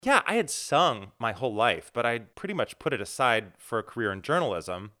Yeah, I had sung my whole life, but I'd pretty much put it aside for a career in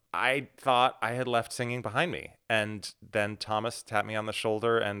journalism. I thought I had left singing behind me. And then Thomas tapped me on the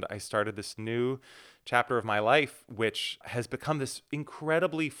shoulder and I started this new chapter of my life, which has become this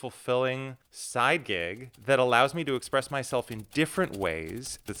incredibly fulfilling side gig that allows me to express myself in different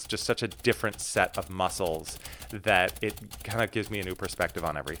ways. It's just such a different set of muscles that it kind of gives me a new perspective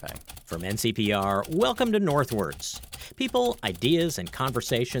on everything. From NCPR, welcome to Northwards. People, ideas, and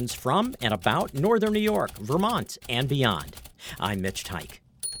conversations from and about Northern New York, Vermont, and beyond. I'm Mitch Teich.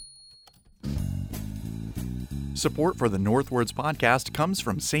 Support for the Northwards podcast comes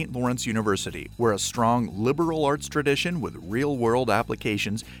from St. Lawrence University, where a strong liberal arts tradition with real-world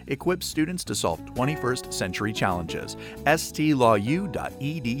applications equips students to solve 21st century challenges. stlawU.edu.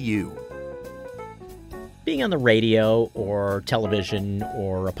 Being on the radio or television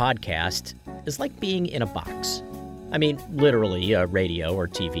or a podcast is like being in a box. I mean, literally, a radio or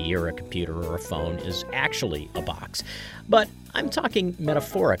TV or a computer or a phone is actually a box. But I'm talking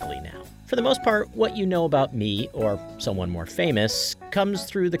metaphorically now. For the most part, what you know about me or someone more famous comes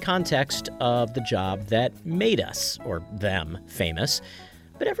through the context of the job that made us, or them, famous.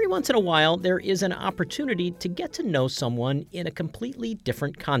 But every once in a while, there is an opportunity to get to know someone in a completely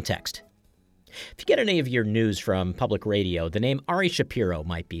different context. If you get any of your news from public radio, the name Ari Shapiro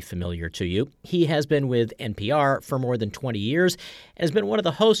might be familiar to you. He has been with NPR for more than 20 years and has been one of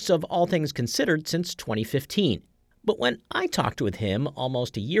the hosts of All Things Considered since 2015. But when I talked with him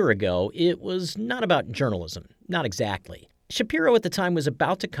almost a year ago, it was not about journalism. Not exactly. Shapiro at the time was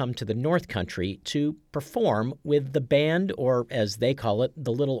about to come to the North Country to perform with the band, or as they call it,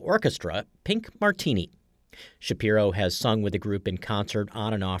 the Little Orchestra, Pink Martini. Shapiro has sung with the group in concert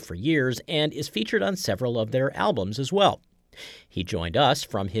on and off for years and is featured on several of their albums as well. He joined us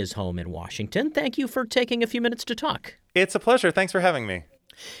from his home in Washington. Thank you for taking a few minutes to talk. It's a pleasure. Thanks for having me.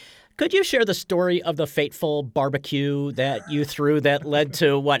 Could you share the story of the fateful barbecue that you threw that led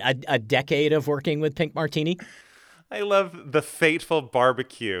to, a decade of working with Pink Martini? I love the fateful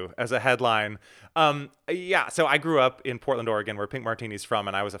barbecue as a headline. So I grew up in Portland, Oregon, where Pink Martini's from,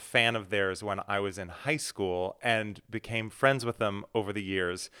 and I was a fan of theirs when I was in high school and became friends with them over the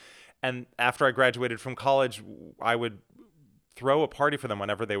years. And after I graduated from college, I would throw a party for them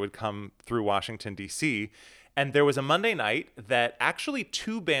whenever they would come through Washington, D.C., and there was a Monday night that actually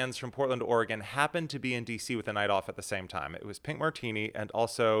two bands from Portland, Oregon happened to be in D.C. with a night off at the same time. It was Pink Martini and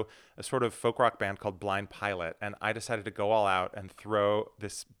also a sort of folk rock band called Blind Pilot. And I decided to go all out and throw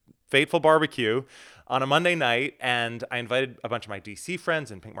this fateful barbecue on a Monday night. And I invited a bunch of my D.C. friends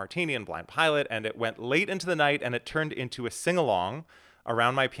and Pink Martini and Blind Pilot. And it went late into the night and it turned into a sing-along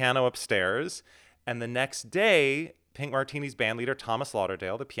around my piano upstairs. And the next day, Pink Martini's bandleader, Thomas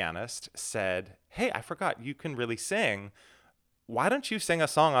Lauderdale, the pianist, said, "Hey, I forgot you can really sing. Why don't you sing a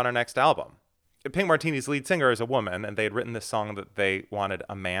song on our next album?" Pink Martini's lead singer is a woman, and they had written this song that they wanted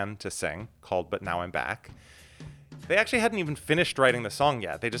a man to sing called But Now I'm Back. They actually hadn't even finished writing the song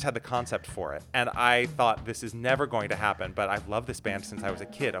yet. They just had the concept for it. And I thought, this is never going to happen, but I've loved this band since I was a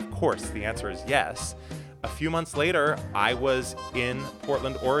kid. Of course, the answer is yes. A few months later, I was in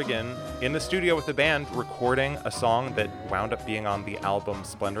Portland, Oregon, in the studio with the band, recording a song that wound up being on the album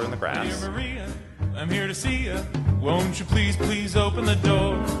Splendor in the Grass. Dear Maria, I'm here to see you. Won't you please open the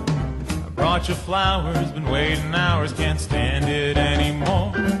door? I brought you flowers, been waiting hours, can't stand it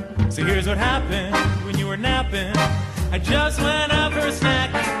anymore. So here's what happened when you were napping. I just went out for a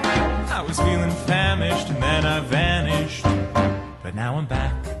snack. I was feeling famished and then I vanished. But now I'm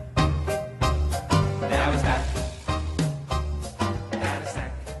back.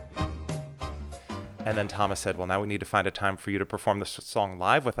 And then Thomas said, well, now we need to find a time for you to perform this song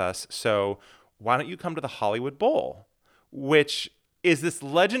live with us. So why don't you come to the Hollywood Bowl, which is this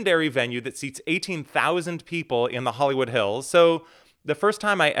legendary venue that seats 18,000 people in the Hollywood Hills. So the first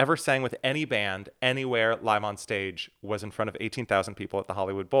time I ever sang with any band anywhere live on stage was in front of 18,000 people at the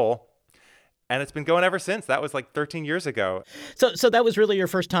Hollywood Bowl. And it's been going ever since. That was like 13 years ago. So that was really your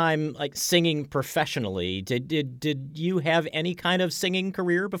first time singing professionally. Did you have any kind of singing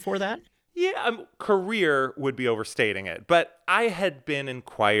career before that? Yeah, career would be overstating it. But I had been in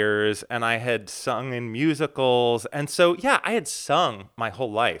choirs and I had sung in musicals. And so, yeah, I had sung my whole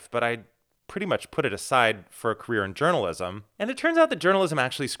life, but I pretty much put it aside for a career in journalism. And it turns out that journalism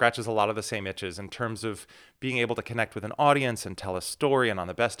actually scratches a lot of the same itches in terms of being able to connect with an audience and tell a story, and on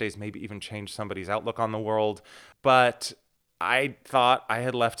the best days, maybe even change somebody's outlook on the world. But I thought I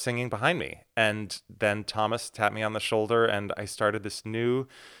had left singing behind me. And then Thomas tapped me on the shoulder and I started this new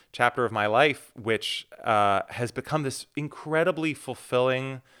chapter of my life, which has become this incredibly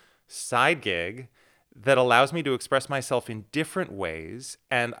fulfilling side gig that allows me to express myself in different ways.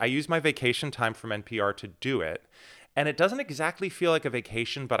 And I use my vacation time from NPR to do it. And it doesn't exactly feel like a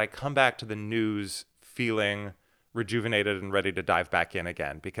vacation, but I come back to the news feeling rejuvenated and ready to dive back in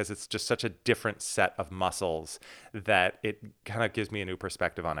again, because it's just such a different set of muscles that it kind of gives me a new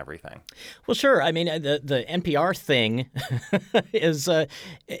perspective on everything. Well, sure. I mean, the NPR thing is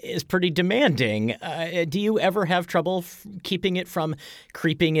pretty demanding. Do you ever have trouble keeping it from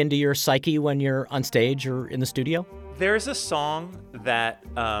creeping into your psyche when you're on stage or in the studio? There's a song that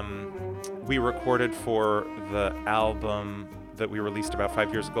we recorded for the album that we released about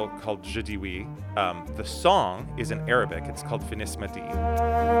 5 years ago called Je dis oui. The song is in Arabic. It's called Finis Madi.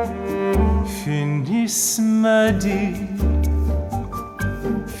 Finis Madi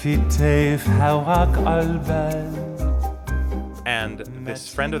Fi Tayf Hawak Albal. And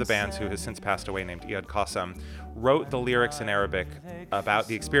this friend of the band's, who has since passed away, named Iyad Qassem, wrote the lyrics in Arabic about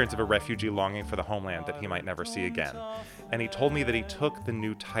the experience of a refugee longing for the homeland that he might never see again. And he told me that he took the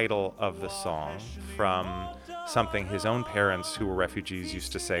new title of the song from something his own parents, who were refugees,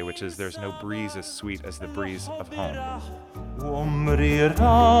 used to say, which is, "There's no breeze as sweet as the breeze of home."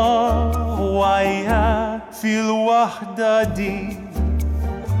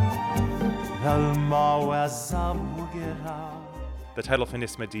 The title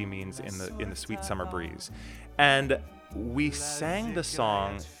Finis Madi means in the sweet summer breeze. And we sang the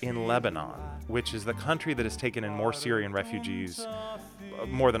song in Lebanon, which is the country that has taken in more Syrian refugees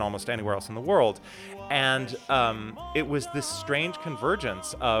more than almost anywhere else in the world. And it was this strange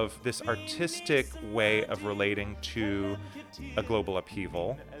convergence of this artistic way of relating to a global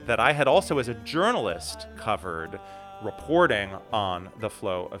upheaval that I had also, as a journalist, covered, reporting on the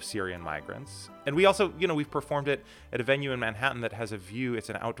flow of Syrian migrants. And we also, we've performed it at a venue in Manhattan that has a view. It's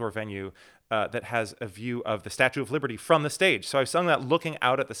an outdoor venue that has a view of the Statue of Liberty from the stage. So I've sung that looking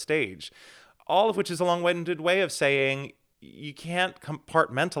out at the stage, all of which is a long-winded way of saying you can't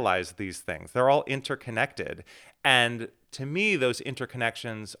compartmentalize these things. They're all interconnected. And to me, those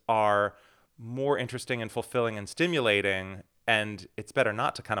interconnections are more interesting and fulfilling and stimulating. And it's better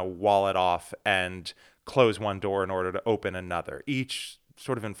not to kind of wall it off and close one door in order to open another. Each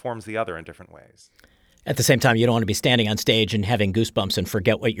sort of informs the other in different ways. At the same time, you don't want to be standing on stage and having goosebumps and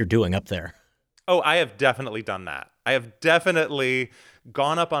forget what you're doing up there. Oh, I have definitely done that. I have definitely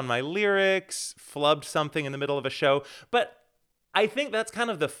gone up on my lyrics, flubbed something in the middle of a show. But I think that's kind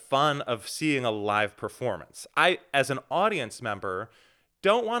of the fun of seeing a live performance. I, as an audience member,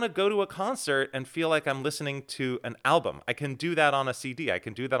 don't want to go to a concert and feel like I'm listening to an album. I can do that on a CD. I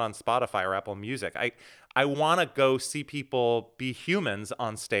can do that on Spotify or Apple Music. I want to go see people be humans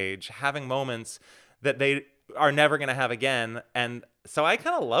on stage, having moments that they are never going to have again. And so I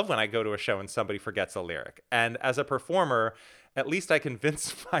kind of love when I go to a show and somebody forgets a lyric. And as a performer, at least I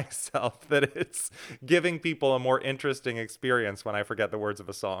convince myself that it's giving people a more interesting experience when I forget the words of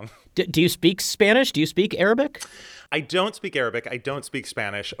a song. Do you speak Spanish? Do you speak Arabic? I don't speak Arabic. I don't speak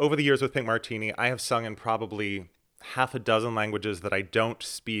Spanish. Over the years with Pink Martini, I have sung in probably half a dozen languages that I don't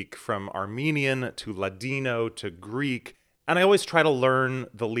speak, from Armenian to Ladino to Greek. And I always try to learn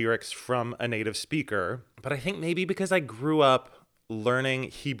the lyrics from a native speaker. But I think maybe because I grew up learning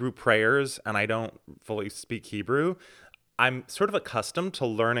Hebrew prayers and I don't fully speak Hebrew, I'm sort of accustomed to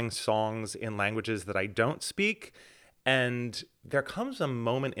learning songs in languages that I don't speak. And there comes a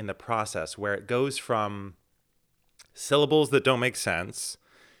moment in the process where it goes from syllables that don't make sense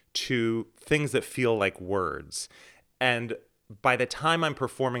to things that feel like words. And by the time I'm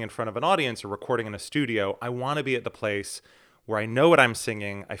performing in front of an audience or recording in a studio, I want to be at the place where I know what I'm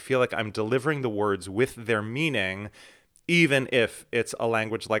singing. I feel like I'm delivering the words with their meaning, even if it's a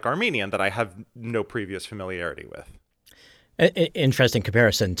language like Armenian that I have no previous familiarity with. Interesting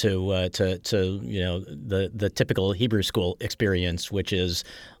comparison to the typical Hebrew school experience, which is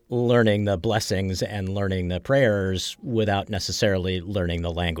learning the blessings and learning the prayers without necessarily learning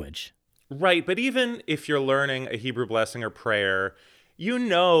the language. Right, but even if you're learning a Hebrew blessing or prayer, you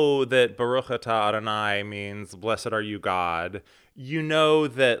know that Baruch Atah Adonai means blessed are you, God. You know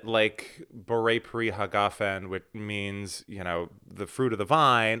that, like, Borei Pri Hagafen, which means, the fruit of the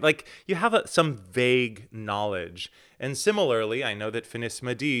vine. Like, you have some vague knowledge. And similarly, I know that Finis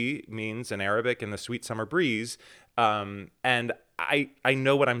Madi means in Arabic in the sweet summer breeze. And I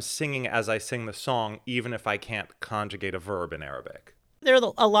know what I'm singing as I sing the song, even if I can't conjugate a verb in Arabic. There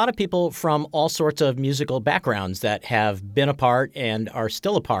are a lot of people from all sorts of musical backgrounds that have been a part and are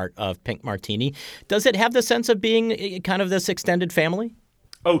still a part of Pink Martini. Does it have the sense of being kind of this extended family?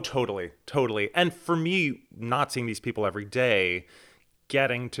 Oh, totally, totally. And for me, not seeing these people every day,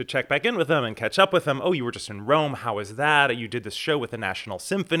 getting to check back in with them and catch up with them. Oh, you were just in Rome. How was that? You did this show with the National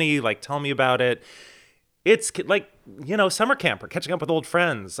Symphony. Like, tell me about it. It's like, summer camp or catching up with old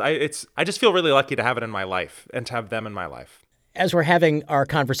friends. I just feel really lucky to have it in my life and to have them in my life. As we're having our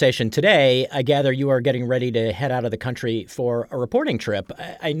conversation today, I gather you are getting ready to head out of the country for a reporting trip.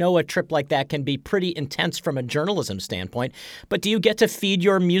 I know a trip like that can be pretty intense from a journalism standpoint, but do you get to feed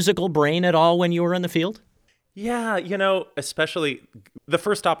your musical brain at all when you are in the field? Yeah, especially the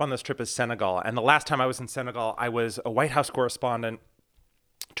first stop on this trip is Senegal. And the last time I was in Senegal, I was a White House correspondent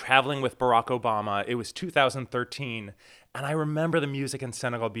traveling with Barack Obama. It was 2013, and I remember the music in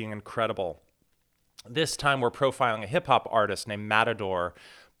Senegal being incredible. This time we're profiling a hip-hop artist named Matador,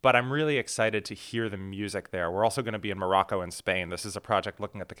 but I'm really excited to hear the music there. We're also going to be in Morocco and Spain. This is a project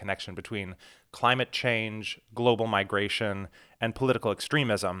looking at the connection between climate change, global migration, and political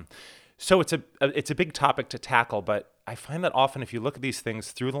extremism. So it's a big topic to tackle, but I find that often if you look at these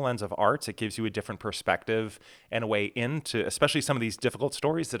things through the lens of arts, it gives you a different perspective and a way into especially some of these difficult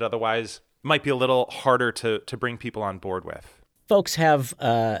stories that otherwise might be a little harder to bring people on board with. Folks have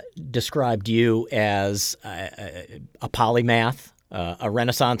described you as a polymath, a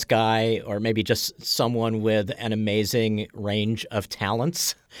Renaissance guy, or maybe just someone with an amazing range of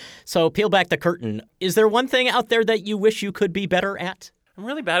talents. So peel back the curtain. Is there one thing out there that you wish you could be better at? I'm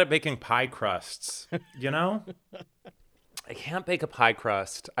really bad at baking pie crusts, I can't bake a pie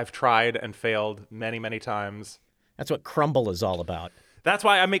crust. I've tried and failed many, many times. That's what crumble is all about. That's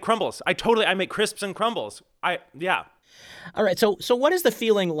why I make crumbles. I make crisps and crumbles. Yeah. All right. So what is the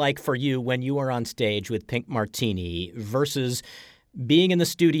feeling like for you when you are on stage with Pink Martini versus being in the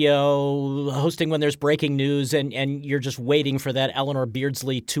studio, hosting when there's breaking news, and you're just waiting for that Eleanor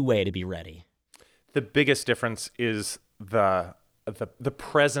Beardsley two-way to be ready? The biggest difference is the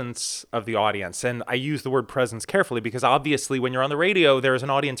presence of the audience. And I use the word presence carefully because obviously when you're on the radio, there's an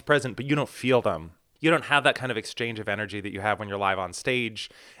audience present, but you don't feel them. You don't have that kind of exchange of energy that you have when you're live on stage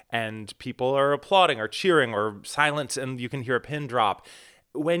and people are applauding or cheering or silent and you can hear a pin drop.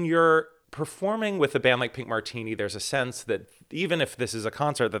 When you're performing with a band like Pink Martini, there's a sense that even if this is a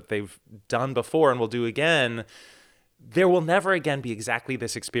concert that they've done before and will do again, there will never again be exactly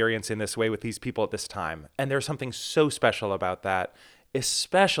this experience in this way with these people at this time. And there's something so special about that,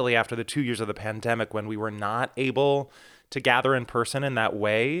 especially after the 2 years of the pandemic when we were not able to gather in person in that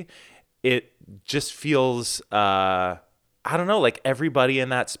way. It just feels, like everybody in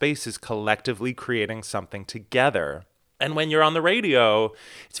that space is collectively creating something together. And when you're on the radio,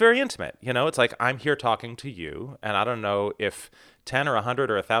 it's very intimate. It's like I'm here talking to you, and I don't know if 10 or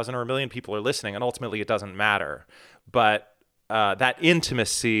 100 or 1,000 or 1,000,000 people are listening, and ultimately it doesn't matter. But that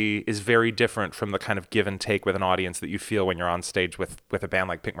intimacy is very different from the kind of give and take with an audience that you feel when you're on stage with a band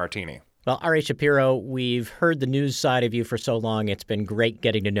like Pink Martini. Well, Ari Shapiro, we've heard the news side of you for so long. It's been great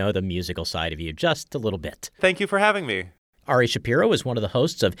getting to know the musical side of you just a little bit. Thank you for having me. Ari Shapiro is one of the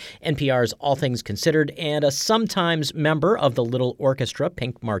hosts of NPR's All Things Considered and a sometimes member of the little orchestra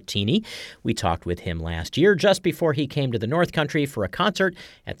Pink Martini. We talked with him last year just before he came to the North Country for a concert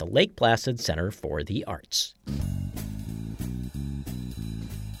at the Lake Placid Center for the Arts.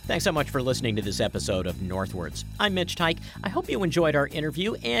 Thanks so much for listening to this episode of Northwards. I'm Mitch Teich. I hope you enjoyed our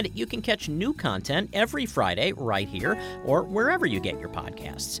interview, and you can catch new content every Friday right here or wherever you get your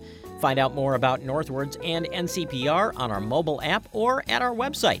podcasts. Find out more about Northwards and NCPR on our mobile app or at our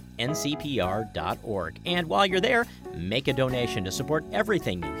website, ncpr.org. And while you're there, make a donation to support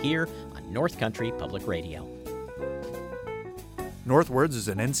everything you hear on North Country Public Radio. Northwards is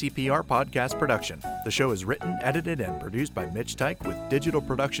an NCPR podcast production. The show is written, edited, and produced by Mitch Teich with digital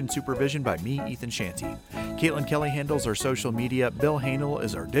production supervision by me, Ethan Shanty. Caitlin Kelly handles our social media, Bill Hanel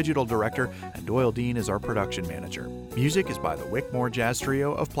is our digital director, and Doyle Dean is our production manager. Music is by the Wickmore Jazz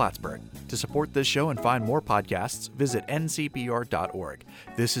Trio of Plattsburgh. To support this show and find more podcasts, visit ncpr.org.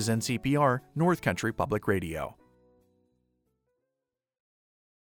 This is NCPR, North Country Public Radio.